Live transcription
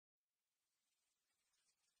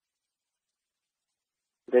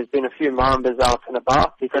There's been a few mambas out and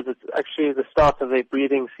about because it's actually the start of their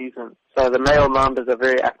breeding season. So the male mambas are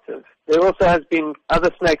very active. There also has been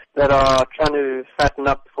other snakes that are trying to fatten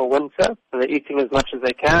up for winter. So they're eating as much as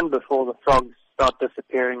they can before the frogs start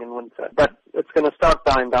disappearing in winter. But it's going to start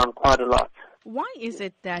dying down quite a lot. Why is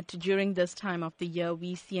it that during this time of the year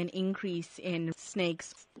we see an increase in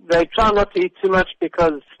snakes? They try not to eat too much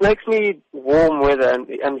because snakes need warm weather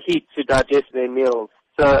and heat to digest their meals.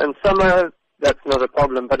 So in summer, that's not a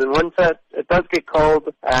problem. But in winter, it does get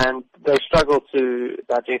cold and they struggle to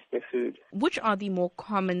digest their food. Which are the more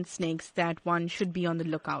common snakes that one should be on the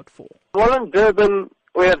lookout for? Well, in Durban,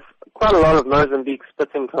 we have quite a lot of Mozambique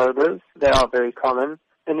spitting cobras. They are very common.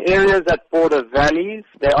 In areas that border valleys,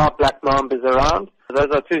 there are black mambas around. Those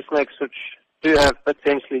are two snakes which do have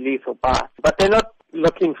potentially lethal bites. But they're not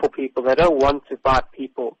looking for people. They don't want to bite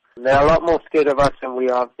people. They're a lot more scared of us than we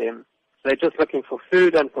are of them. They're just looking for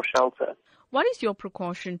food and for shelter. What is your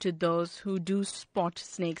precaution to those who do spot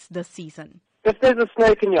snakes this season? If there's a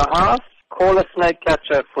snake in your house, call a snake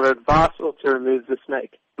catcher for advice or to remove the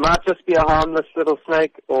snake. It might just be a harmless little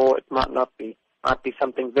snake, or it might not be. It might be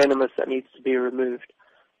something venomous that needs to be removed.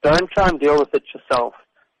 Don't try and deal with it yourself.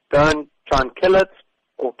 Don't try and kill it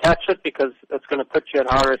or catch it because it's going to put you at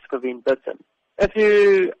high risk of being bitten. If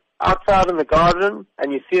you're outside in the garden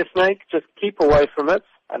and you see a snake, just keep away from it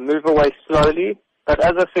and move away slowly. But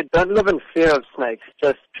as I said, don't live in fear of snakes.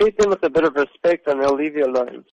 Just treat them with a bit of respect and they'll leave you alone.